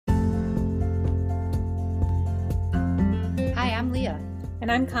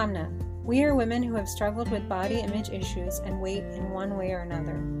And I'm Kamna. We are women who have struggled with body image issues and weight in one way or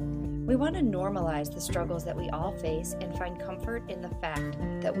another. We want to normalize the struggles that we all face and find comfort in the fact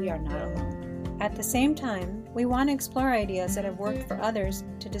that we are not alone. At the same time, we want to explore ideas that have worked for others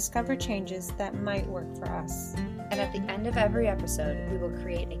to discover changes that might work for us. And at the end of every episode, we will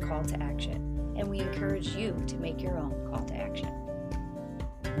create a call to action, and we encourage you to make your own call to action.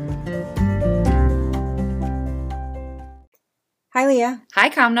 Hi, Leah. Hi,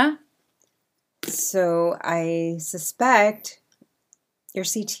 Kamna. So I suspect your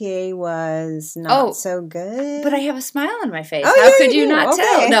CTA was not so good. But I have a smile on my face. Oh, How yeah, could you do. not Okay.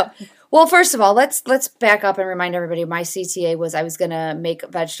 tell? No. Well, first of all, let's back up and remind everybody my CTA was I was going to make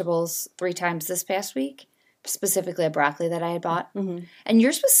vegetables 3 times this past week, specifically a broccoli that I had bought. Mm-hmm. And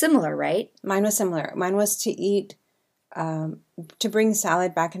yours was similar, right? Mine was similar. Mine was to eat, to bring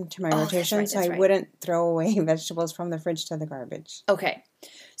salad back into my rotation, that's so I right. wouldn't throw away vegetables from the fridge to the garbage. Okay.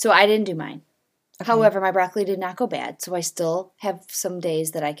 So I didn't do mine. Okay. However, my broccoli did not go bad, so I still have some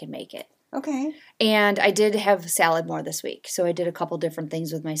days that I can make it. Okay. And I did have salad more this week, so I did a couple different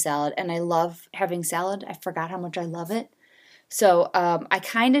things with my salad, and I love having salad. I forgot how much I love it. So I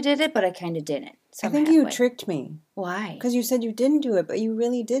kind of did it, but I kind of didn't. So I think you tricked me. Why? Because you said you didn't do it, but you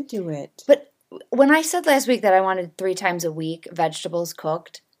really did do it. But when I said last week that I wanted 3 times a week vegetables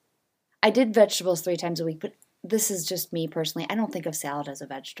cooked, I did vegetables 3 times a week, but this is just me personally. I don't think of salad as a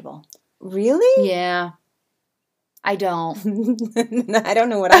vegetable. Really? Yeah. I don't. I don't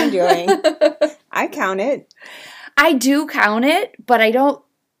know what I'm doing. I count it. I do count it, but I don't.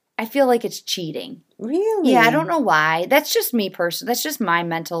 I feel like it's cheating. Really? Yeah, I don't know why. That's just me personally. That's just my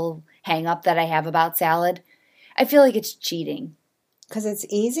mental hang up that I have about salad. I feel like it's cheating. Because it's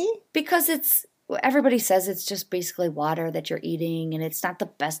easy? Because everybody says it's just basically water that you're eating and it's not the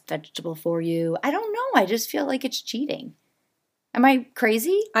best vegetable for you. I don't know. I just feel like it's cheating. Am I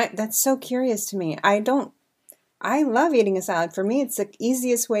crazy? That's so curious to me. I love eating a salad. For me, it's the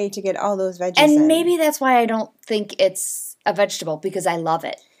easiest way to get all those veggies in. And maybe that's why I don't think it's a vegetable, because I love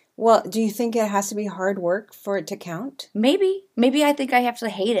it. Well, do you think it has to be hard work for it to count? Maybe. Maybe I think I have to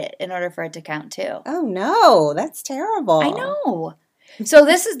hate it in order for it to count too. Oh no, that's terrible. I know. So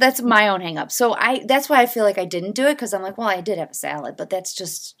that's my own hang up. So that's why I feel like I didn't do it, because I'm like, well, I did have a salad, but that's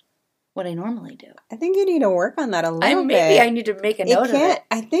just what I normally do. I think you need to work on that a little bit. Maybe I need to make a note of it.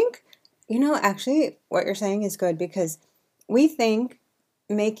 I think, actually what you're saying is good, because we think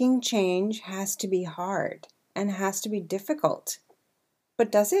making change has to be hard and has to be difficult.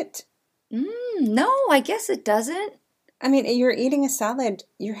 But does it? No, I guess it doesn't. I mean, you're eating a salad.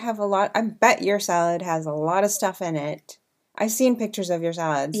 You have a lot. I bet your salad has a lot of stuff in it. I've seen pictures of your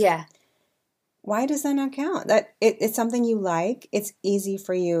salads. Yeah. Why does that not count? It's something you like. It's easy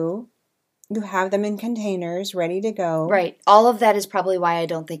for you. You have them in containers ready to go. Right. All of that is probably why I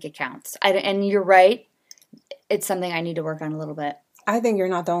don't think it counts. And you're right. It's something I need to work on a little bit. I think you're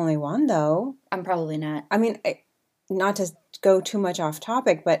not the only one, though. I'm probably not. I mean, not to go too much off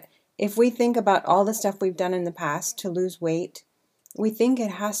topic, but if we think about all the stuff we've done in the past to lose weight, we think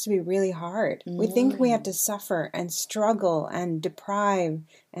it has to be really hard. We think we have to suffer and struggle and deprive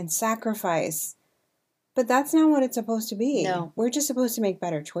and sacrifice. But that's not what it's supposed to be. No. We're just supposed to make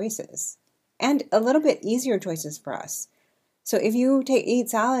better choices. And a little bit easier choices for us. So if you eat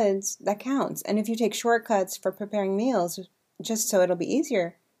salads, that counts. And if you take shortcuts for preparing meals, just so it'll be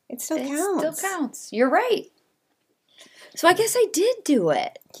easier, it still counts. It still counts. You're right. So I guess I did do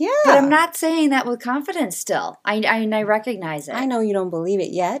it. Yeah. But I'm not saying that with confidence still. I recognize it. I know you don't believe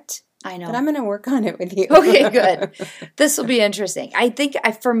it yet. I know. But I'm going to work on it with you. Okay, good. This will be interesting. I think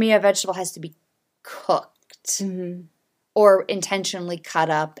for me, a vegetable has to be cooked or intentionally cut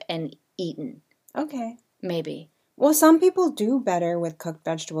up and eaten. Okay. Maybe. Well, some people do better with cooked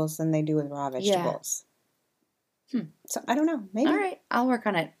vegetables than they do with raw vegetables. Yeah. So I don't know. Maybe. All right. I'll work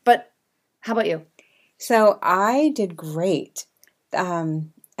on it. But how about you? So I did great.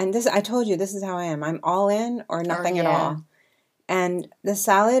 And I told you, this is how I am. I'm all in or nothing at all. And the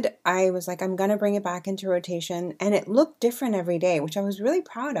salad, I was like, I'm going to bring it back into rotation. And it looked different every day, which I was really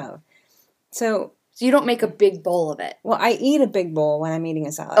proud of. So you don't make a big bowl of it? Well, I eat a big bowl when I'm eating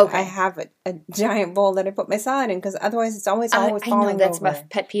a salad. Okay. I have a giant bowl that I put my salad in, because otherwise it's always falling over. I know, that's my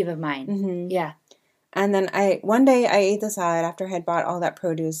pet peeve of mine. Mm-hmm. Yeah. And then one day I ate the salad after I had bought all that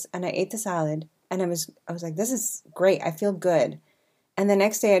produce, and I ate the salad, and I was like, this is great. I feel good. And the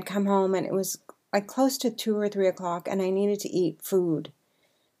next day I'd come home, and it was like close to 2 or 3 o'clock, and I needed to eat food.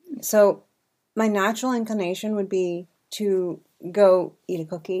 So my natural inclination would be to go eat a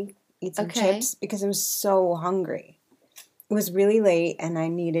cookie, eat some chips, because I was so hungry. It was really late, and I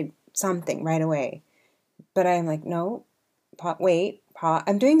needed something right away. But I'm like, no, pause pause.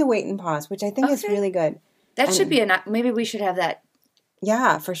 I'm doing the wait and pause, which I think is Okay. really good. That should be maybe we should have that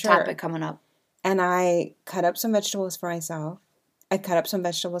Yeah, for sure. topic coming up. And I cut up some vegetables for myself. I cut up some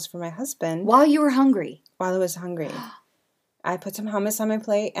vegetables for my husband While you were hungry. while I was hungry. I put some hummus on my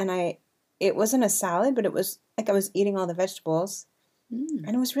plate, and it wasn't a salad, but it was like I was eating all the vegetables,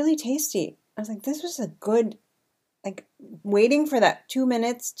 and it was really tasty. I was like, this was a good, like, waiting for that 2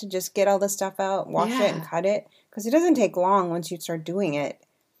 minutes to just get all the stuff out, wash it, and cut it, because it doesn't take long once you start doing it.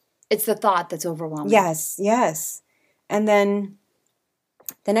 It's the thought that's overwhelming. Yes, yes. And then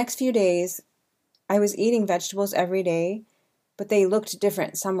the next few days, I was eating vegetables every day, but they looked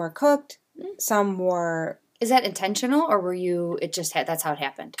different. Some were cooked, some were... Is that intentional, or were you, that's how it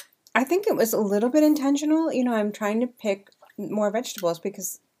happened? I think it was a little bit intentional. You know, I'm trying to pick more vegetables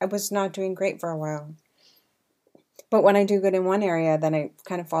because I was not doing great for a while. But when I do good in one area, then I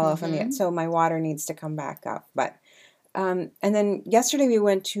kind of fall off on the... So my water needs to come back up. But and then yesterday we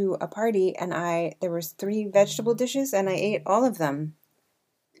went to a party, and there was 3 vegetable dishes, and I ate all of them.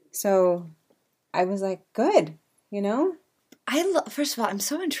 So I was like, good, you know? First of all, I'm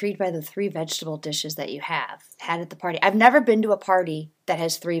so intrigued by the 3 vegetable dishes that you have had at the party. I've never been to a party that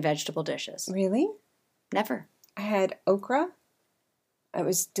has 3 vegetable dishes. Really? Never. I had okra. It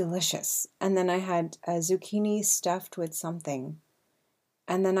was delicious. And then I had a zucchini stuffed with something.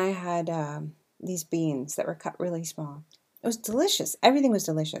 And then I had these beans that were cut really small. It was delicious. Everything was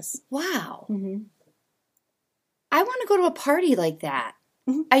delicious. Wow. Mm-hmm. I want to go to a party like that.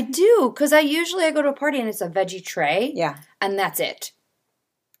 Mm-hmm. I do, because I go to a party and it's a veggie tray. Yeah. And that's it.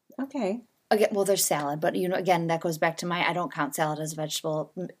 Okay. Again, well, there's salad, but again, that goes back to I don't count salad as a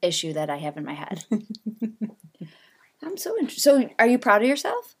vegetable issue that I have in my head. I'm so interested. So, are you proud of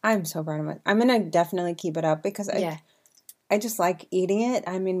yourself? I'm so proud of it. I'm gonna definitely keep it up because I just like eating it.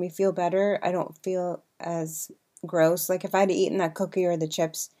 I mean, we feel better. I don't feel as gross. Like if I had eaten that cookie or the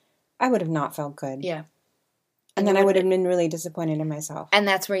chips, I would have not felt good. Yeah. And then I would have been really disappointed in myself. And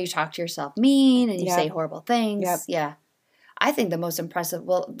that's where you talk to yourself mean and you say horrible things. Yep. Yeah. I think the most impressive,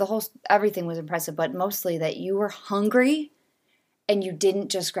 everything was impressive, but mostly that you were hungry and you didn't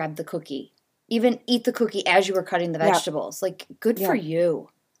just grab the cookie. Even eat the cookie as you were cutting the vegetables. Like, good for you.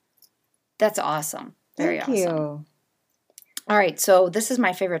 That's awesome. Very awesome. Thank you. All right, so this is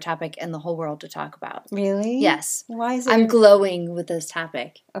my favorite topic in the whole world to talk about. Really? Yes. Why is it? I'm glowing with this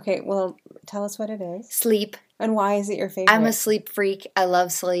topic. Okay, well, tell us what it is. Sleep. And why is it your favorite? I'm a sleep freak. I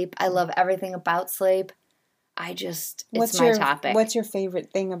love sleep. I love everything about sleep. It's my topic. What's your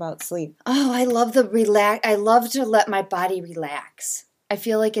favorite thing about sleep? Oh, I love I love to let my body relax. I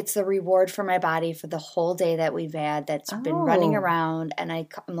feel like it's the reward for my body for the whole day that we've had that's been running around. And I'm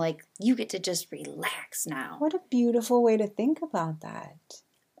like, you get to just relax now. What a beautiful way to think about that.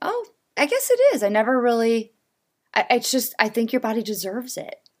 Oh, I guess it is. I never really, I think your body deserves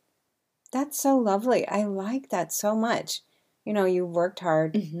it. That's so lovely. I like that so much. You know, you worked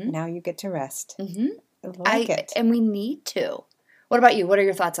hard. Mm-hmm. Now you get to rest. Mm-hmm. I like it. And we need to. What about you? What are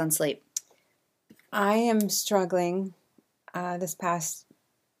your thoughts on sleep? I am struggling this past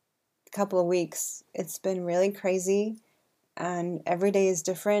couple of weeks. It's been really crazy, and every day is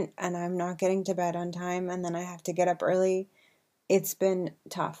different, and I'm not getting to bed on time, and then I have to get up early. It's been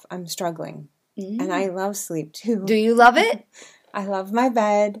tough. I'm struggling. And I love sleep too. Do you love it? I love my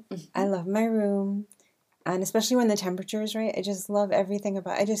bed. I love my room. And especially when the temperature is right, I just love everything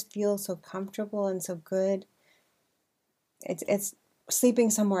about it. I just feel so comfortable and so good. It's sleeping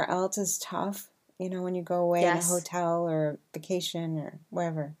somewhere else is tough. You know, when you go away in a hotel or vacation or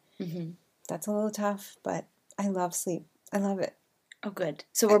wherever. Mm-hmm. That's a little tough, but I love sleep. I love it. Oh, good.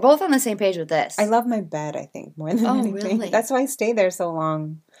 So we're both on the same page with this. I love my bed, I think, more than anything. Really? That's why I stay there so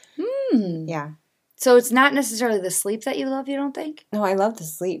long. Yeah. So it's not necessarily the sleep that you love, you don't think? No, I love the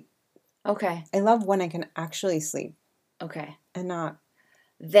sleep. Okay. I love when I can actually sleep. Okay. And not.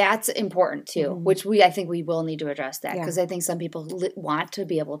 That's important too, which I think we will need to address that because I think some people want to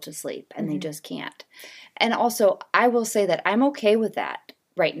be able to sleep and they just can't. And also, I will say that I'm okay with that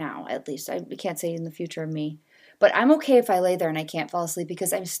right now, at least. I can't say in the future of me. But I'm okay if I lay there and I can't fall asleep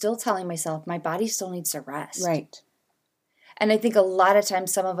because I'm still telling myself my body still needs to rest. Right. And I think a lot of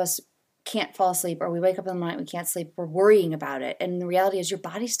times some of us can't fall asleep or we wake up in the night, we can't sleep, we're worrying about it. And the reality is your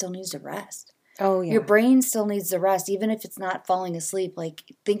body still needs to rest. Oh, yeah. Your brain still needs to rest, even if it's not falling asleep. Like,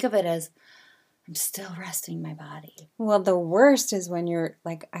 think of it as, I'm still resting my body. Well, the worst is when you're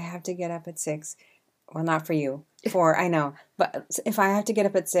like, I have to get up at 6. Well, not for you. 4, I know. But if I have to get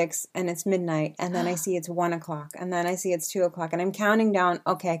up at 6 and it's midnight and then I see it's 1 o'clock and then I see it's 2 o'clock and I'm counting down,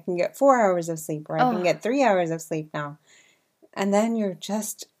 okay, I can get 4 hours of sleep or I can get 3 hours of sleep now. And then you're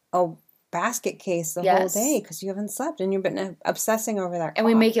just basket case the whole day because you haven't slept and you've been obsessing over that clock. And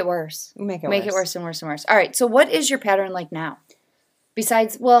we make it worse. We make it worse and worse and worse. All right, so what is your pattern like now?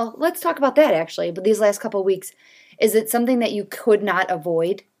 Besides, well, let's talk about that actually, but these last couple of weeks, is it something that you could not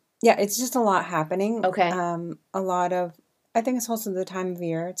avoid? Yeah, it's just a lot happening. Okay. A lot of, I think it's also the time of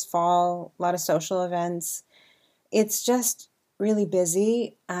year. It's fall, a lot of social events. It's just really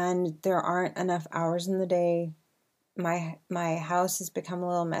busy and there aren't enough hours in the day. My house has become a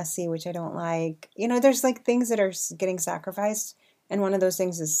little messy, which I don't like. You know, there's like things that are getting sacrificed, and one of those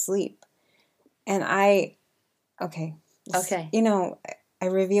things is sleep. And you know, I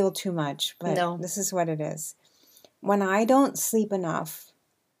reveal too much, but this is what it is. When I don't sleep enough,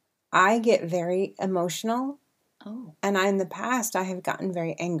 I get very emotional. Oh. And in the past, I have gotten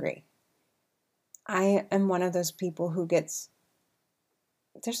very angry. I am one of those people who gets,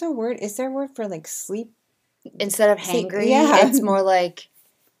 is there a word for like sleep? Instead of hangry, it's more like...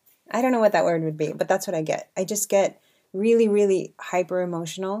 I don't know what that word would be, but that's what I get. I just get really, really hyper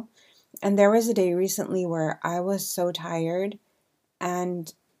emotional. And there was a day recently where I was so tired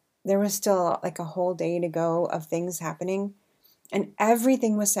and there was still like a whole day to go of things happening and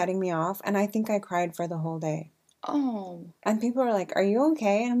everything was setting me off. And I think I cried for the whole day. Oh. And people are like, are you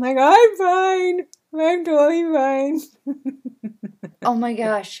okay? And I'm like, I'm fine. I'm totally fine. Oh my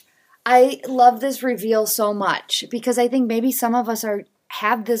gosh. I love this reveal so much because I think maybe some of us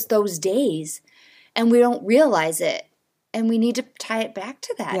have those days and we don't realize it. And we need to tie it back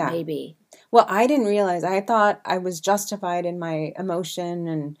to that maybe. Well, I didn't realize. I thought I was justified in my emotion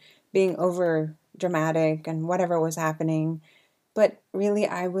and being over dramatic and whatever was happening. But really,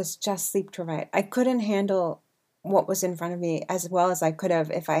 I was just sleep deprived. I couldn't handle what was in front of me as well as I could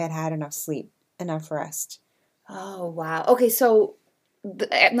have if I had had enough sleep, enough rest. Oh, wow. Okay, so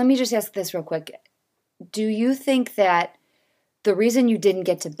let me just ask this real quick. Do you think that the reason you didn't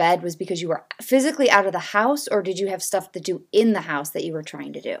get to bed was because you were physically out of the house, or did you have stuff to do in the house that you were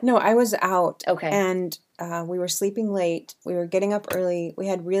trying to do? No, I was out. Okay. And we were sleeping late. We were getting up early. We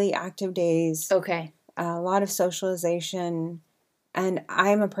had really active days. Okay. A lot of socialization. And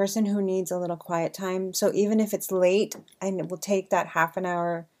I'm a person who needs a little quiet time. So even if it's late and it will take that half an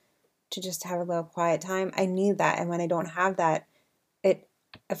hour to just have a little quiet time, I need that. And when I don't have that, it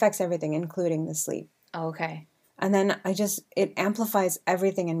affects everything, including the sleep. Okay. And then it amplifies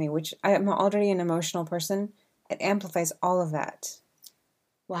everything in me, which I am already an emotional person. It amplifies all of that.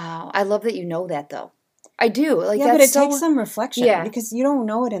 Wow. I love that you know that, though. I do. Like, yeah, but it takes some reflection because you don't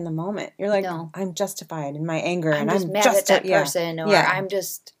know it in the moment. You're like, no. I'm justified in my anger. I'm just mad at that person, or I'm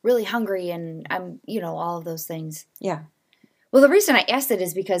just really hungry and I'm, all of those things. Yeah. Well, the reason I asked it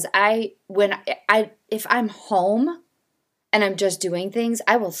is because if I'm home and I'm just doing things,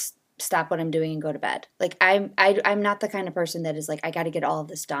 I will stop what I'm doing and go to bed. Like I'm not the kind of person that is like, I got to get all of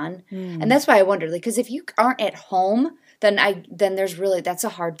this done. And that's why I wondered, like, because if you aren't at home, then that's a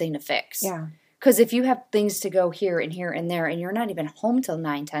hard thing to fix. Yeah. Because if you have things to go here and here and there, and you're not even home till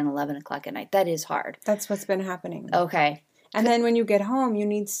 9, 10, 11 o'clock at night, that is hard. That's what's been happening. Okay. And then when you get home, you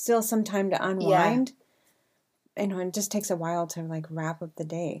need still some time to unwind. Yeah. It just takes a while to like wrap up the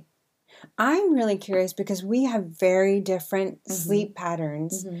day. I'm really curious because we have very different sleep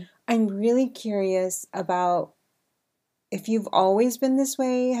patterns. Mm-hmm. I'm really curious about if you've always been this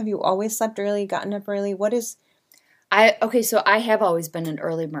way. Have you always slept early, gotten up early? So I have always been an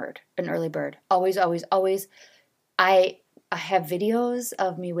early bird. Always, always, always. I have videos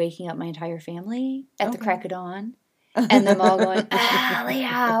of me waking up my entire family at the crack of dawn and them all going,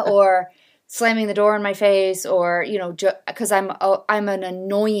 Leah, or slamming the door in my face, or, because I'm an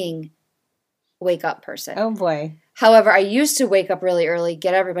annoying wake up person. Oh boy. However, I used to wake up really early,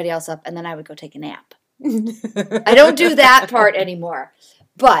 get everybody else up, and then I would go take a nap. I don't do that part anymore,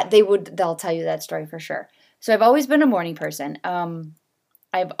 but they'll tell you that story for sure. So I've always been a morning person.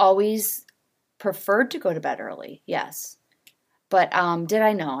 I've always preferred to go to bed early, yes. But did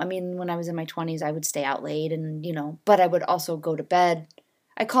I know? I mean, when I was in my 20s, I would stay out late and, but I would also go to bed.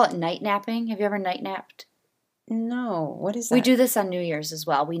 I call it night napping. Have you ever night napped? No. What is that? We do this on New Year's as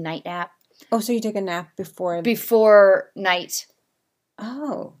well. We night nap. Oh, so you take a nap before? Before night.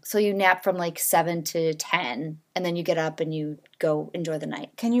 Oh. So you nap from like 7 to 10, and then you get up and you go enjoy the night.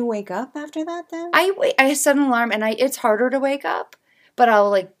 Can you wake up after that then? I set an alarm, and it's harder to wake up, but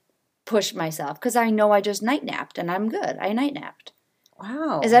I'll like push myself because I know I just night napped, and I'm good. I night napped.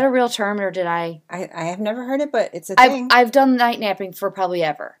 Wow. Is that a real term, or did I have never heard it, but it's a thing. I've done night napping for probably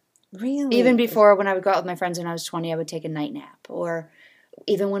ever. Really? Even before, when I would go out with my friends when I was 20, I would take a night nap, or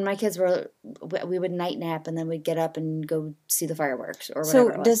even when my kids we would night nap and then we'd get up and go see the fireworks or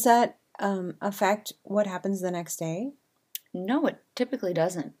whatever. So does that affect what happens the next day? No, it typically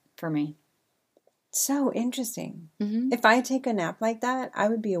doesn't for me. So interesting. Mm-hmm. If I take a nap like that, I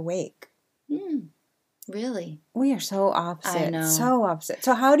would be awake. Really? We are so opposite. I know. So opposite.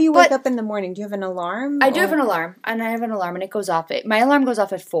 So how do you wake up in the morning? Do you have an alarm? I do have an alarm, and I have an alarm, and it goes off. My alarm goes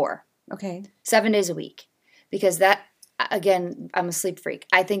off at 4. Okay. 7 days a week. Because that, again, I'm a sleep freak.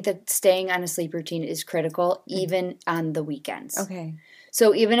 I think that staying on a sleep routine is critical, even on the weekends. Okay.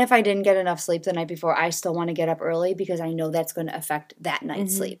 So even if I didn't get enough sleep the night before, I still want to get up early because I know that's going to affect that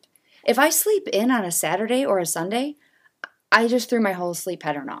night's sleep. If I sleep in on a Saturday or a Sunday, I just threw my whole sleep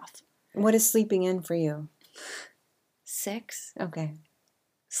pattern off. What is sleeping in for you? 6. Okay.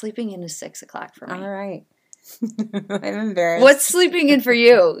 Sleeping in is 6 o'clock for me. All right. I'm embarrassed. What's sleeping in for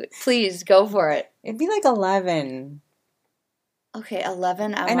you? Please, go for it. It'd be like 11. Okay,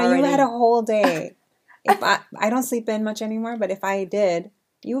 11. I know you had a whole day. If I don't sleep in much anymore, but if I did,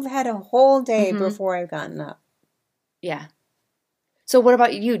 you've had a whole day before I've gotten up. Yeah. So what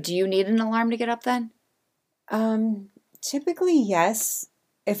about you? Do you need an alarm to get up then? Typically, yes,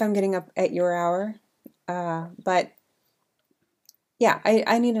 if I'm getting up at your hour. But yeah,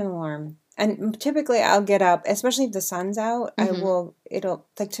 I need an alarm. And typically I'll get up, especially if the sun's out,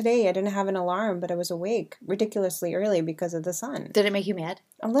 like today I didn't have an alarm, but I was awake ridiculously early because of the sun. Did it make you mad?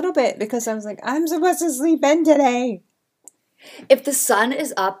 A little bit, because I was like, I'm supposed to sleep in today. If the sun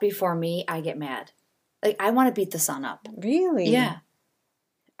is up before me, I get mad. Like, I want to beat the sun up. Really? Yeah.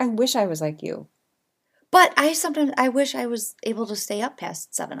 I wish I was like you. But I wish I was able to stay up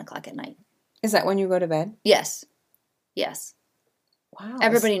past 7 o'clock at night. Is that when you go to bed? Yes. Yes. Wow.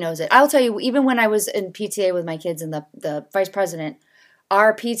 Everybody knows it. I'll tell you, even when I was in PTA with my kids and the vice president,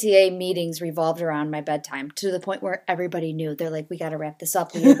 our PTA meetings revolved around my bedtime to the point where everybody knew. They're like, we got to wrap this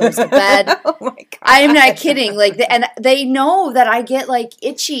up. We got to go to bed. Oh my God. I'm not kidding. And they know that I get like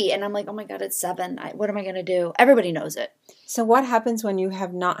itchy and I'm like, oh my God, it's 7. What am I going to do? Everybody knows it. So what happens when you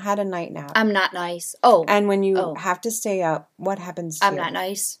have not had a night nap? I'm not nice. Oh. And when you have to stay up, what happens to you? I'm not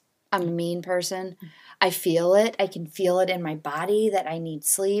nice. I'm a mean person. I feel it. I can feel it in my body that I need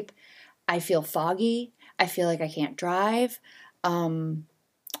sleep. I feel foggy. I feel like I can't drive.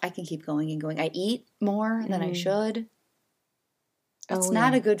 I can keep going and going. I eat more than I should. It's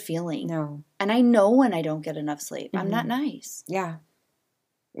not a good feeling. No. And I know when I don't get enough sleep. I'm not nice. Yeah.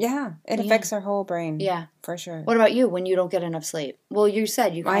 Yeah. It affects our whole brain. Yeah. For sure. What about you when you don't get enough sleep? Well, you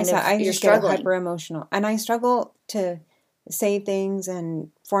said you're just struggling. Get hyper emotional. And I struggle to say things and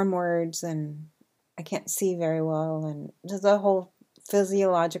form words, and I can't see very well, and just the whole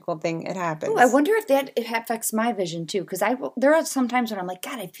physiological thing, it happens. Ooh, I wonder if it affects my vision too, because there are some times when I'm like,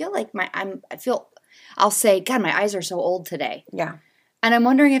 God, I feel like I'll say, God, my eyes are so old today. Yeah. And I'm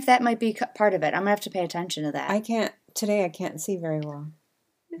wondering if that might be part of it. I'm going to have to pay attention to that. Today I can't see very well.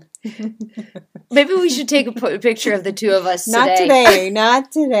 Maybe we should take a picture of the two of us today.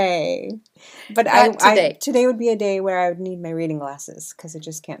 Not today. But today. Today would be a day where I would need my reading glasses because I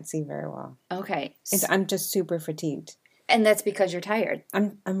just can't see very well. Okay. I'm just super fatigued. And that's because you're tired.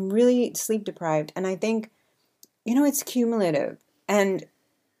 I'm really sleep deprived, and I think, it's cumulative. And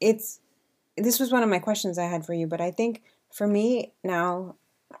this was one of my questions I had for you, but I think for me now,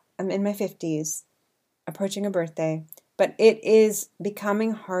 I'm in my 50s, approaching a birthday, but it is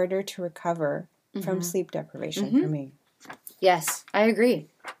becoming harder to recover from sleep deprivation for me. Yes, I agree.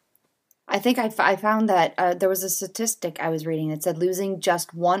 I think I found that there was a statistic I was reading that said losing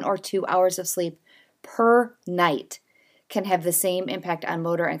just 1 or 2 hours of sleep per night can have the same impact on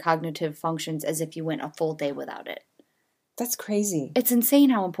motor and cognitive functions as if you went a full day without it. That's crazy. It's insane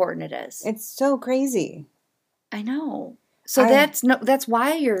how important it is. It's so crazy. I know. So that's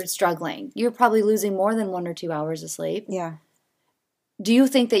why you're struggling. You're probably losing more than 1 or 2 hours of sleep. Yeah. Do you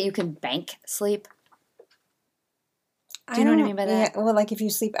think that you can bank sleep? Do you know what I mean by that? Yeah, well, like if you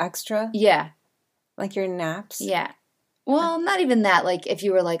sleep extra? Yeah. Like your naps? Yeah. Well, not even that. Like if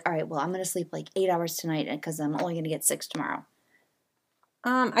you were like, all right, well, I'm going to sleep like 8 hours tonight because I'm only going to get 6 tomorrow.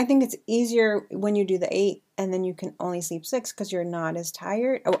 I think it's easier when you do the 8 and then you can only sleep 6 because you're not as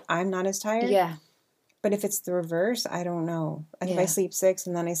tired. Oh, I'm not as tired. Yeah. But if it's the reverse, I don't know. And if I sleep 6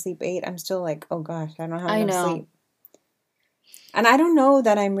 and then I sleep 8, I'm still like, oh gosh, I don't have enough sleep. And I don't know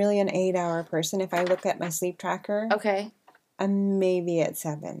that I'm really an 8-hour person. If I look at my sleep tracker, okay, I'm maybe at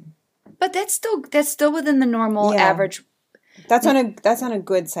 7. But that's still within the normal average. That's on a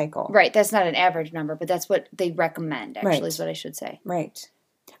good cycle. Right. That's not an average number, but that's what they recommend. Actually, is what I should say. Right.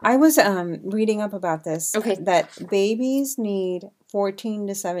 I was reading up about this. Okay. That babies need 14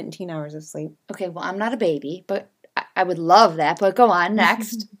 to 17 hours of sleep. Okay. Well, I'm not a baby, but I would love that. But go on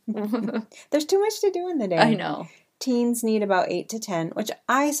next. There's too much to do in the day. I know. Teens need about 8 to 10, which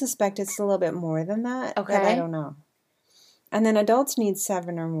I suspect it's a little bit more than that. Okay. But I don't know. And then adults need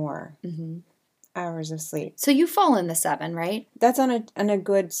 7 or more. Mm-hmm. hours of sleep. So you fall in the 7, right? That's on a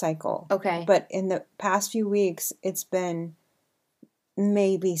good cycle. Okay. But in the past few weeks, it's been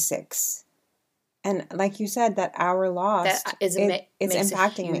maybe 6. And like you said, that hour lost, it's impacting me.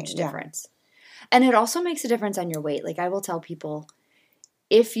 Makes a huge difference. And it also makes a difference on your weight. Like I will tell people,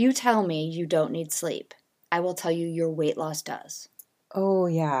 if you tell me you don't need sleep, I will tell you your weight loss does. Oh,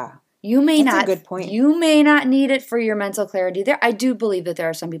 yeah. That's a good point. You may not need it for your mental clarity. I do believe that there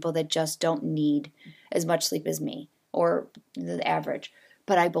are some people that just don't need as much sleep as me or the average.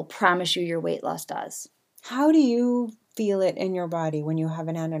 But I will promise you your weight loss does. How do you feel it in your body when you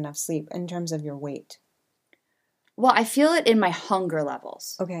haven't had enough sleep in terms of your weight? Well, I feel it in my hunger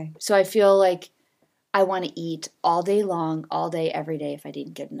levels. Okay. So I feel like I want to eat all day long, all day, every day if I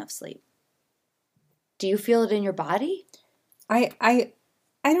didn't get enough sleep. Do you feel it in your body? I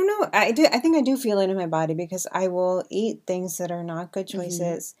don't know. I think I do feel it in my body because I will eat things that are not good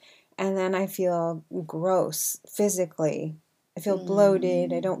choices, and then I feel gross physically. I feel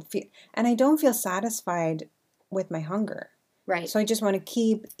bloated. I don't feel satisfied with my hunger. Right. So I just want to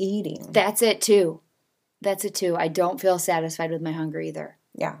keep eating. That's it too. I don't feel satisfied with my hunger either.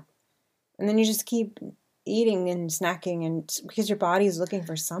 Yeah. And then you just keep eating and snacking and because your body is looking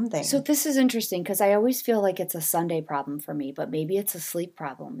for something. So this is interesting because I always feel like it's a Sunday problem for me, but maybe it's a sleep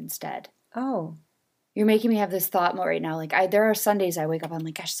problem instead. Oh. You're making me have this thought more right now. Like there are Sundays I wake up, I'm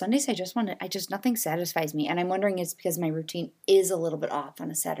like, gosh, Sundays nothing satisfies me. And I'm wondering it's because my routine is a little bit off on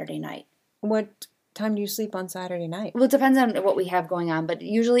a Saturday night. What time do you sleep on Saturday night? Well, it depends on what we have going on, but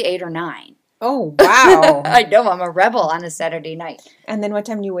usually 8 or 9. Oh, wow. I know, I'm a rebel on a Saturday night. And then what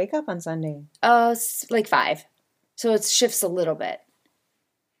time do you wake up on Sunday? Like 5. So it shifts a little bit.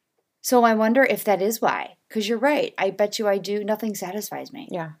 So I wonder if that is why. Because you're right. I bet you I do. Nothing satisfies me.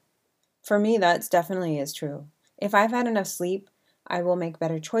 Yeah. For me, that's definitely is true. If I've had enough sleep, I will make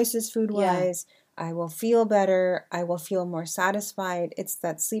better choices food-wise. Yeah. I will feel better. I will feel more satisfied. It's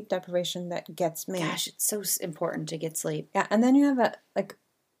that sleep deprivation that gets me. Gosh, it's so important to get sleep. Yeah, and then you have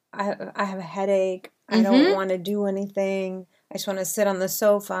I have a headache. I don't want to do anything. I just want to sit on the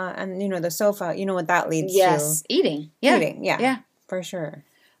sofa. And, the sofa, you know what that leads to. Yes, eating. Yeah. Eating, yeah. For sure.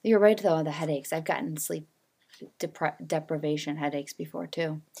 You're right, though, on the headaches. I've gotten sleep deprivation headaches before,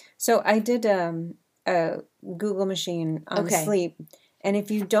 too. So I did a Google machine on sleep. And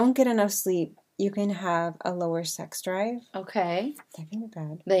if you don't get enough sleep, you can have a lower sex drive. Okay. That can be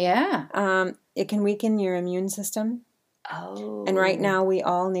bad. Yeah. It can weaken your immune system. Oh. And right now we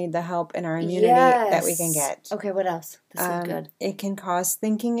all need the help in our immunity that we can get. Okay, what else? This is good. It can cause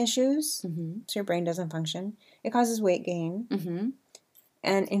thinking issues, so your brain doesn't function. It causes weight gain,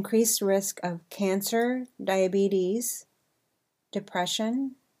 and increased risk of cancer, diabetes,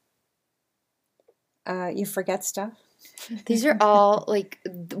 depression. You forget stuff. These are all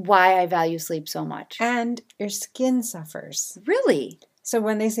why I value sleep so much. And your skin suffers. Really? So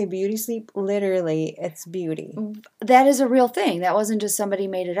when they say beauty sleep, literally, it's beauty. That is a real thing. That wasn't just somebody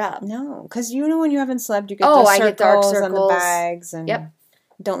made it up. No, because when you haven't slept, you get those circles, get dark circles on the bags. And yep.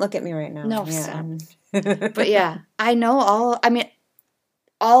 Don't look at me right now. No, stop. But yeah, I know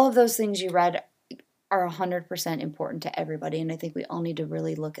all of those things you read are 100% important to everybody, and I think we all need to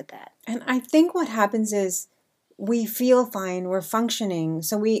really look at that. And I think what happens is we feel fine, we're functioning,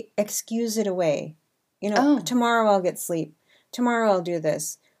 so we excuse it away. Tomorrow I'll get sleep. Tomorrow I'll do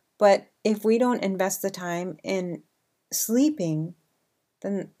this. But if we don't invest the time in sleeping,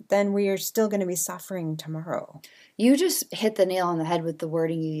 then we are still going to be suffering tomorrow. You just hit the nail on the head with the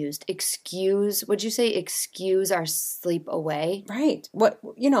wording you used. Would you say excuse our sleep away? Right.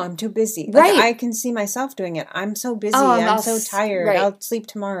 I'm too busy. Right. I can see myself doing it. I'm so busy. I'm so tired. Right. I'll sleep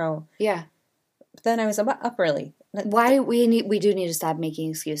tomorrow. Yeah. But then I was up early. Why we do need to stop making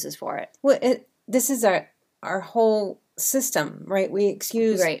excuses for it. Well, this is our whole system, right? We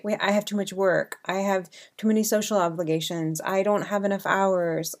excuse, right. I have too much work. I have too many social obligations. I don't have enough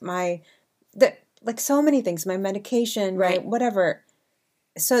hours. So many things, my medication, right? Whatever.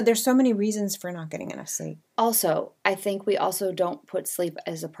 So there's so many reasons for not getting enough sleep. Also, I think we also don't put sleep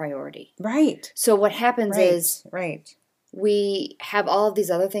as a priority. Right. So what happens is right. We have all of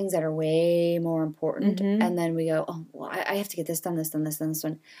these other things that are way more important. And then we go, oh, well, I have to get this done, this done, this done, this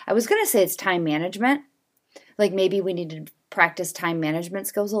one. I was going to say it's time management. Maybe we need to practice time management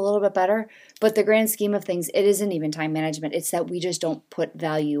skills a little bit better. But the grand scheme of things, it isn't even time management. It's that we just don't put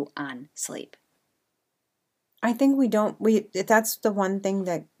value on sleep. I think we don't. That's the one thing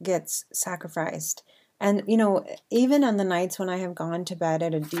that gets sacrificed. And, even on the nights when I have gone to bed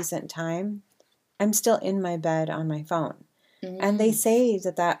at a decent time, I'm still in my bed on my phone. And they say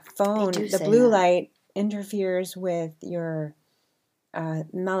that phone, the blue light, interferes with your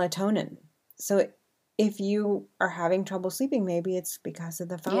melatonin. So if you are having trouble sleeping, maybe it's because of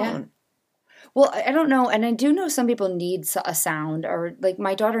the phone. Yeah. Well, I don't know. And I do know some people need a sound, or like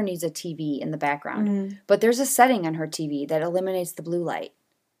my daughter needs a TV in the background. Mm-hmm. But there's a setting on her TV that eliminates the blue light.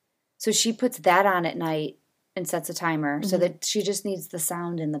 So she puts that on at night and sets a timer so that she just needs the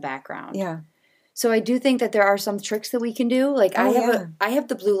sound in the background. Yeah. So I do think that there are some tricks that we can do. Like I have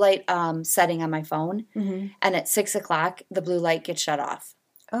the blue light setting on my phone, and at 6 o'clock, the blue light gets shut off.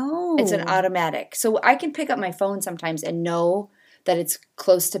 Oh. It's an automatic. So I can pick up my phone sometimes and know that it's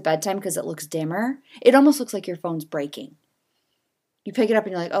close to bedtime because it looks dimmer. It almost looks like your phone's breaking. You pick it up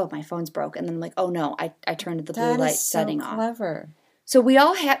and you're like, oh, my phone's broke. And then I'm like, oh, no, I turned the blue light setting off. That is so clever. So we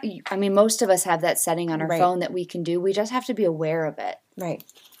all have, I mean, most of us have that setting on our phone that we can do. We just have to be aware of it. Right.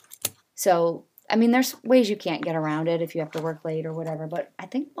 So, I mean, there's ways you can't get around it if you have to work late or whatever. But I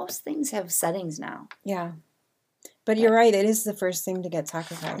think most things have settings now. Yeah. But you're right. It is the first thing to get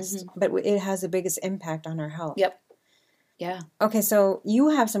sacrificed. Mm-hmm. But it has the biggest impact on our health. Yep. Yeah. Okay, so you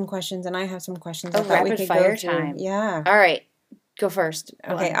have some questions and I have some questions. Oh, rapid fire time. Yeah. All right. Go first.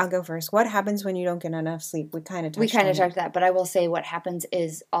 Okay, I'll go first. What happens when you don't get enough sleep? We kind of talked that, but I will say what happens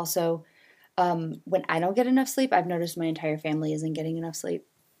is also when I don't get enough sleep, I've noticed my entire family isn't getting enough sleep.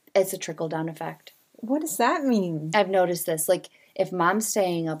 It's a trickle-down effect. What does that mean? I've noticed this. Like, if mom's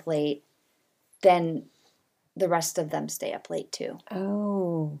staying up late, then the rest of them stay up late too.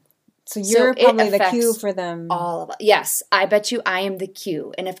 Oh. So you're probably the cue for them. All of us. Yes, I bet you I am the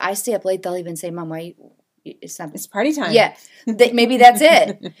cue. And if I stay up late, they'll even say, Mom, why it's party time. Yeah, maybe that's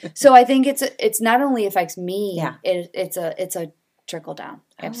it. So I think it's not only affects me. Yeah. It's a trickle down.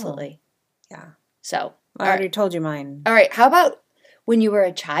 Absolutely. Oh. Yeah. So I already told you mine. All right. How about when you were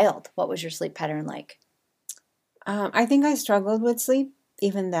a child? What was your sleep pattern like? I think I struggled with sleep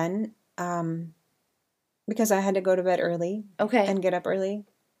even then, because I had to go to bed early. Okay. And get up early.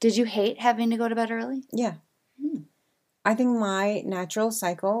 Did you hate having to go to bed early? Yeah. I think my natural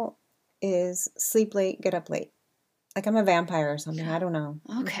cycle is sleep late, get up late. Like I'm a vampire or something. I don't know.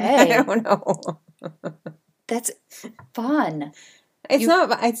 Okay. I don't know. That's fun.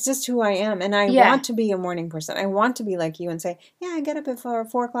 It's just who I am. And I want to be a morning person. I want to be like you and say, yeah, I get up at 4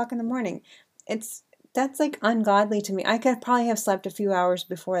 o'clock in the morning. That's like ungodly to me. I could probably have slept a few hours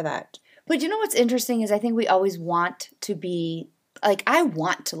before that. But you know what's interesting is I think we always want to be, like, I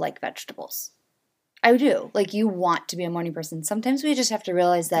want to like vegetables. I do. Like, you want to be a morning person. Sometimes we just have to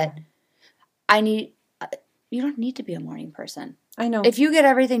realize that you don't need to be a morning person. I know. If you get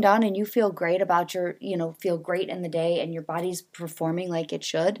everything done and you feel great about feel great in the day and your body's performing like it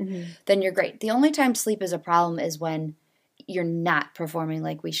should, then you're great. The only time sleep is a problem is when you're not performing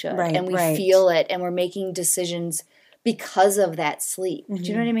like we should. Right, and we feel it and we're making decisions because of that sleep. Do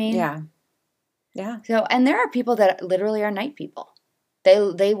you know what I mean? Yeah. Yeah. So, and there are people that literally are night people.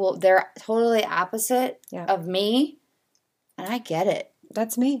 They're totally opposite of me, and I get it.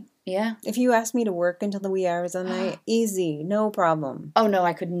 That's me. Yeah. If you ask me to work until the wee hours of the night, easy, no problem. Oh no,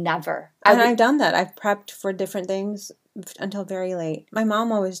 I could never. I've done that. I've prepped for different things until very late. My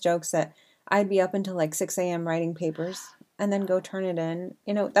mom always jokes that I'd be up until like 6 a.m. writing papers and then go turn it in.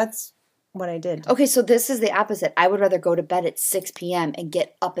 That's what I did. Okay, so this is the opposite. I would rather go to bed at 6 p.m. and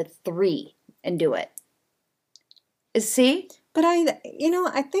get up at 3 and do it. See? But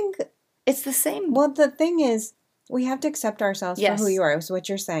I think it's the same. Well, the thing is, we have to accept ourselves for who you are, is what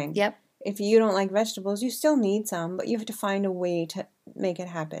you're saying. Yep. If you don't like vegetables, you still need some, but you have to find a way to make it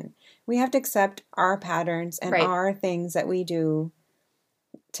happen. We have to accept our patterns and our things that we do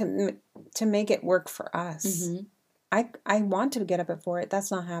to make it work for us. Mm-hmm. I want to get up at 4. That's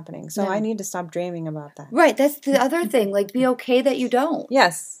not happening. So I need to stop dreaming about that. Right. That's the other thing. Like, be okay that you don't.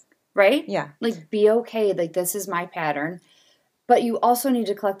 Yes. Right? Yeah. Like, be okay. Like, this is my pattern. But you also need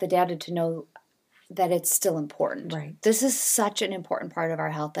to collect the data to know that it's still important. Right. This is such an important part of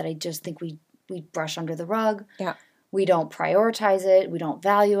our health that I just think we brush under the rug. Yeah. We don't prioritize it. We don't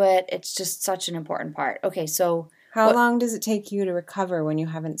value it. It's just such an important part. Okay, so... How long does it take you to recover when you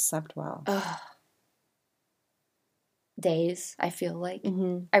haven't slept well? Days, I feel like.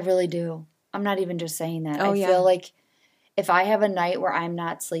 Mm-hmm. I really do. I'm not even just saying that. I feel like if I have a night where I'm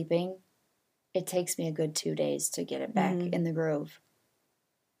not sleeping, it takes me a good 2 days to get it back in the groove.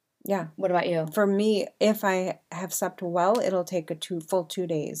 Yeah. What about you? For me, if I have slept well, it'll take a full 2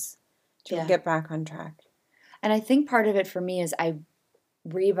 days to get back on track. And I think part of it for me is I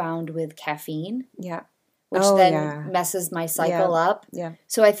rebound with caffeine. Yeah. Which messes my cycle up. Yeah.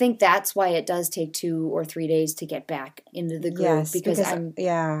 So I think that's why it does take 2 or 3 days to get back into the groove. Yes, because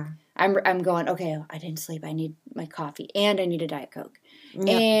I'm going, okay, I didn't sleep. I need my coffee and I need a Diet Coke. Yep.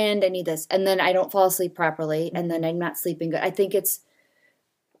 And I need this. And then I don't fall asleep properly and then I'm not sleeping good. I think it's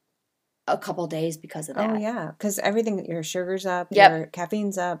a couple days because of that. Oh, yeah. Because everything, your sugar's up, Yep. your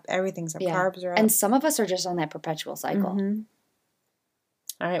caffeine's up, everything's up, carbs are up. And some of us are just on that perpetual cycle. Mm-hmm.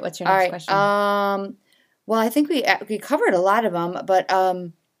 All right, what's your next question? Well, I think we covered a lot of them, but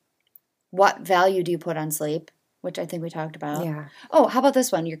what value do you put on sleep? Which I think we talked about. Yeah. Oh, how about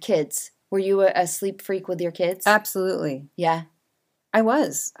this one? Your kids. Were you a sleep freak with your kids? Absolutely. Yeah. I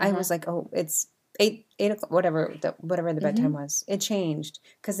was. I was like, oh, it's 8 o'clock, whatever the bedtime was. It changed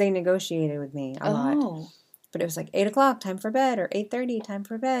because they negotiated with me a lot. But it was like 8 o'clock, time for bed, or 8:30, time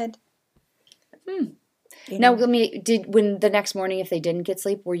for bed. Now, when the next morning, if they didn't get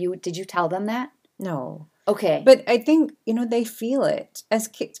sleep, did you tell them that? No. Okay. But I think, they feel it. As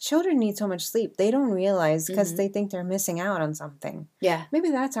children need so much sleep. They don't realize because they think they're missing out on something. Yeah. Maybe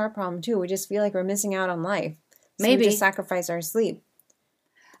that's our problem too. We just feel like we're missing out on life. So Maybe. we just sacrifice our sleep.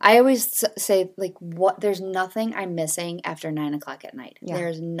 I always say, there's nothing I'm missing after 9 o'clock at night. Yeah.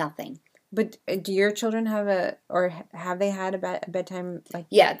 There's nothing. But do your children have have they had a bedtime?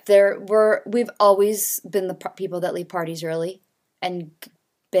 Yeah, we've always been the people that leave parties early and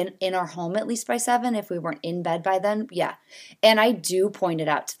been in our home at least by 7 if we weren't in bed by then. Yeah. And I do point it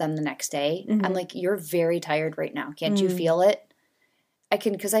out to them the next day. Mm-hmm. I'm like, you're very tired right now. Can't you feel it?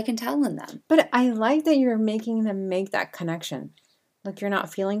 Because I can tell in them. But I like that you're making them make that connection. Like you're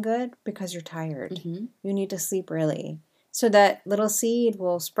not feeling good because you're tired. Mm-hmm. You need to sleep early. So that little seed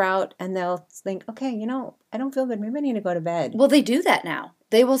will sprout and they'll think, okay, I don't feel good. Maybe I need to go to bed. Well, they do that now.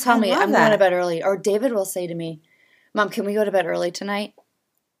 They will tell me, I'm going to bed early. Or David will say to me, Mom, can we go to bed early tonight?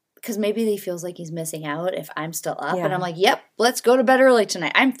 Because maybe he feels like he's missing out if I'm still up. Yeah. And I'm like, yep, let's go to bed early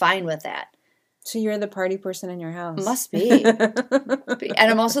tonight. I'm fine with that. So you're the party person in your house. Must be. And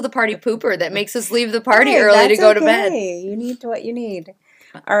I'm also the party pooper that makes us leave the party early to go to bed. You need what you need.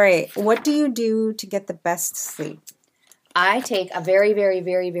 All right. What do you do to get the best sleep? I take a very, very,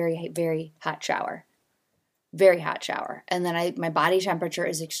 very, very, very hot shower. Very hot shower. And then my body temperature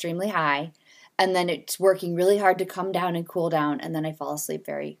is extremely high. And then it's working really hard to come down and cool down. And then I fall asleep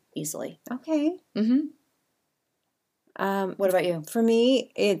very easily. Okay. Mm-hmm. What about you? For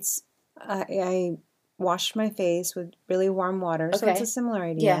me, it's I wash my face with really warm water. Okay. So it's a similar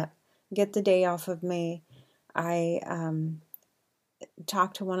idea. Yeah. Get the day off of me. I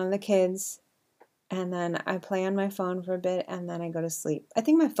talk to one of the kids. And then I play on my phone for a bit, and then I go to sleep. I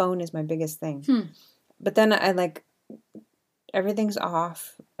think my phone is my biggest thing. But then everything's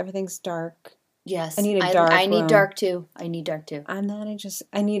off. Everything's dark. Yes. I need a dark room. I need dark, too. And then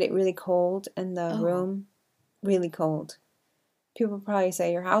I need it really cold in the room. Really cold. People probably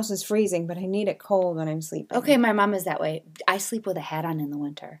say, your house is freezing, but I need it cold when I'm sleeping. Okay, my mom is that way. I sleep with a hat on in the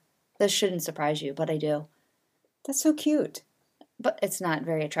winter. This shouldn't surprise you, but I do. That's so cute. But it's not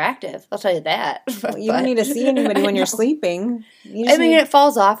very attractive. I'll tell you that. Well, you don't need to see anybody when you're sleeping. It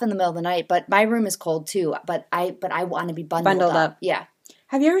falls off in the middle of the night. But my room is cold too. But I want to be bundled up. Yeah.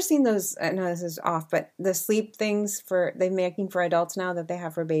 Have you ever seen those? I know this is off, but the sleep things they're making for adults now that they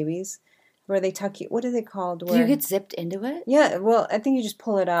have for babies, where they tuck you. What are they called? Do you get zipped into it? Yeah. Well, I think you just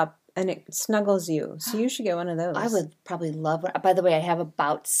pull it up and it snuggles you. So you should get one of those. I would probably love one. By the way, I have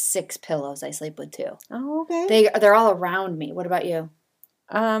about 6 pillows I sleep with too. Oh, okay. They're all around me. What about you?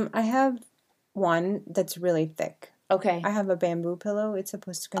 I have one that's really thick. Okay. I have a bamboo pillow. It's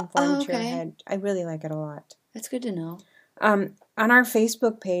supposed to conform to your head. I really like it a lot. That's good to know. On our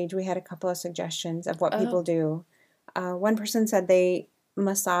Facebook page, we had a couple of suggestions of what people do. One person said they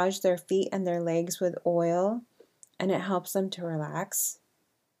massage their feet and their legs with oil, and it helps them to relax.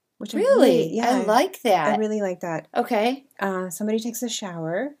 Which really? I like that. I really like that. Okay. Somebody takes a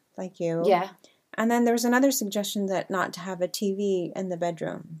shower, like you. Yeah. And then there was another suggestion that not to have a TV in the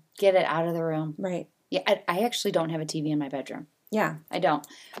bedroom. Get it out of the room. Right. Yeah, I actually don't have a TV in my bedroom. Yeah. I don't.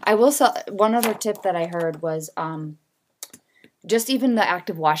 I will say, one other tip that I heard was just even the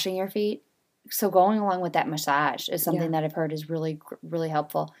act of washing your feet. So going along with that massage is something that I've heard is really, really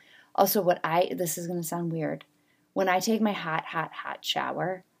helpful. Also, this is going to sound weird. When I take my hot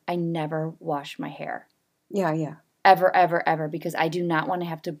shower, I never wash my hair. Yeah, yeah. Ever, ever, ever, because I do not want to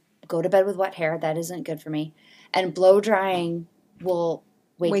have to go to bed with wet hair. That isn't good for me. And blow drying will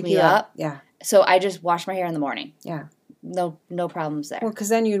wake me up. Yeah. So I just wash my hair in the morning. Yeah. No problems there. Well, because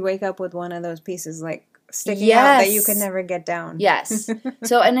then you'd wake up with one of those pieces sticking out that you could never get down. Yes.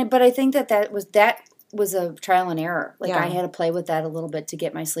 But I think that was a trial and error. I had to play with that a little bit to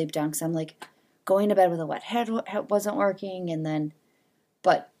get my sleep down because I'm going to bed with a wet head wasn't working,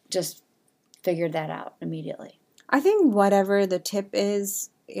 but just figured that out immediately. I think whatever the tip is,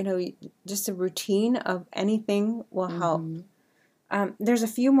 just a routine of anything will help. There's a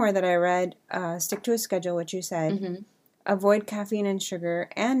few more that I read. Stick to a schedule, which you said. Avoid caffeine and sugar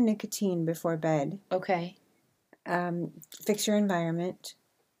and nicotine before bed. Okay. Fix your environment.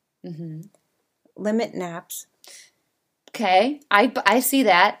 Mm-hmm. Limit naps. Okay. I see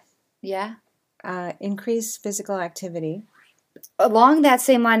that. Yeah. Increase physical activity. Along that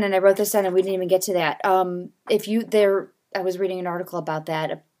same line, and I wrote this down and we didn't even get to that. I was reading an article about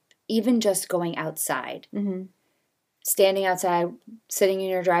that. Even just going outside. Mm-hmm. Standing outside, sitting in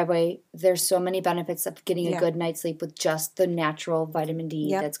your driveway, there's so many benefits of getting a good night's sleep with just the natural vitamin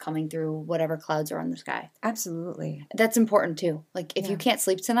D that's coming through whatever clouds are on the sky. Absolutely. That's important too. Like if you can't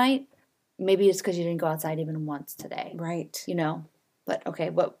sleep tonight, maybe it's because you didn't go outside even once today. Right. You know? But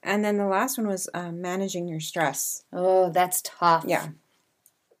okay, and then the last one was managing your stress. Oh, that's tough. Yeah.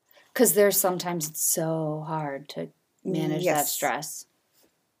 Because sometimes it's so hard to manage that stress.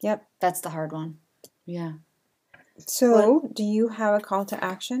 Yep. That's the hard one. Yeah. So, do you have a call to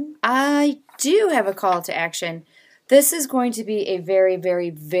action? I do have a call to action. This is going to be a very, very,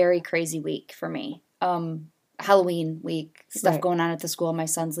 very crazy week for me. Halloween week, stuff going on at the school. My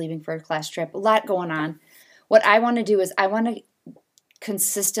son's leaving for a class trip. A lot going on. What I want to do is I want to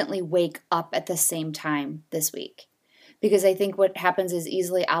consistently wake up at the same time this week. Because I think what happens is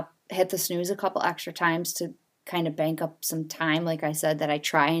easily I'll hit the snooze a couple extra times to kind of bank up some time, like I said, that I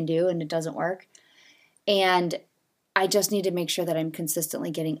try and do and it doesn't work. And I just need to make sure that I'm consistently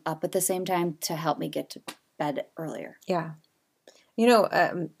getting up at the same time to help me get to bed earlier. Yeah. You know,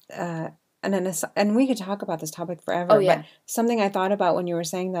 and we could talk about this topic forever. Oh, yeah. But something I thought about when you were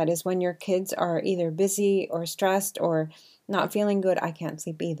saying that is when your kids are either busy or stressed or not feeling good, I can't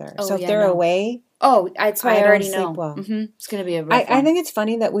sleep either. So if they're away... Oh, that's why I already know. Well. Mm-hmm. It's going to be a rough one. I think it's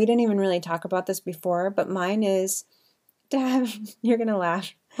funny that we didn't even really talk about this before, but mine is to have... You're going to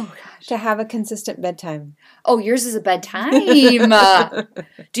laugh. Oh, gosh. To have a consistent bedtime. Oh, yours is a bedtime. Do you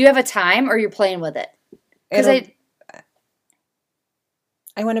have a time or you're playing with it? Because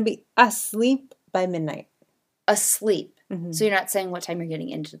I want to be asleep by midnight. Asleep. Mm-hmm. So you're not saying what time you're getting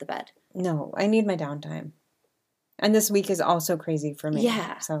into the bed? No, I need my downtime. And this week is also crazy for me.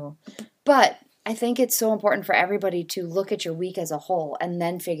 Yeah. So, but I think it's so important for everybody to look at your week as a whole and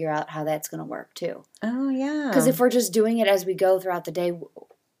then figure out how that's going to work too. Oh, yeah. Because if we're just doing it as we go throughout the day,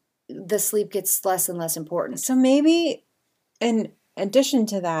 the sleep gets less and less important. So maybe in addition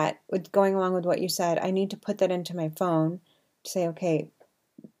to that, with going along with what you said, I need to put that into my phone to say, okay,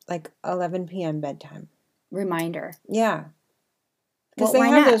 like 11 p.m. bedtime. Reminder. Yeah. Because they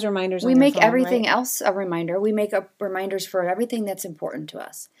have those reminders on We their make phone, everything right? else a reminder. We make up reminders for everything that's important to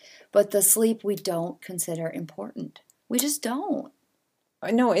us. But the sleep we don't consider important. We just don't.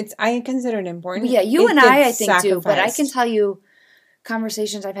 No, I consider it important. Yeah, you and I think do. But I can tell you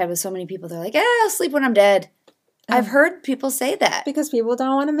conversations I've had with so many people, they're like, I'll sleep when I'm dead. I've heard people say that. Because people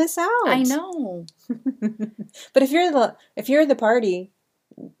don't want to miss out. I know. But if you're the party,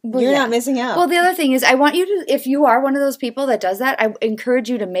 you're not missing out. Well, the other thing is I want you to, if you are one of those people that does that, I encourage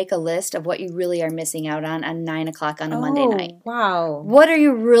you to make a list of what you really are missing out on 9 o'clock on a Monday night. Wow. What are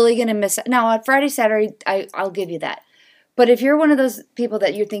you really going to miss? Now, on Friday, Saturday, I'll give you that. But if you're one of those people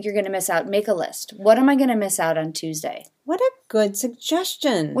that you think you're going to miss out, make a list. What am I going to miss out on Tuesday? What a good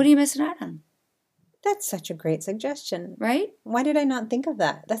suggestion. What are you missing out on? That's such a great suggestion. Right? Why did I not think of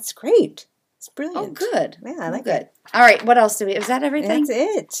that? That's great. It's brilliant. Oh, good. Yeah, I like it. All right. What else was that everything? That's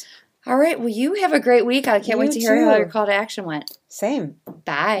it. All right. Well, you have a great week. I can't wait to hear how your call to action went. Same.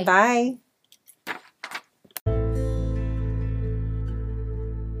 Bye. Bye.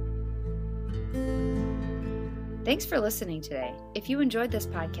 Thanks for listening today. If you enjoyed this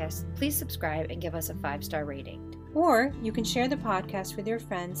podcast, please subscribe and give us a 5-star rating. Or you can share the podcast with your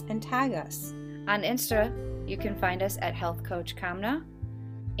friends and tag us. On Insta, you can find us at Health Coach Kamna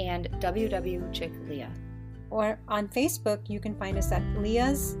and WW Chick Leah. Or on Facebook, you can find us at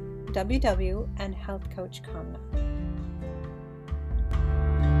Leah's WW and Health Coach Kamna.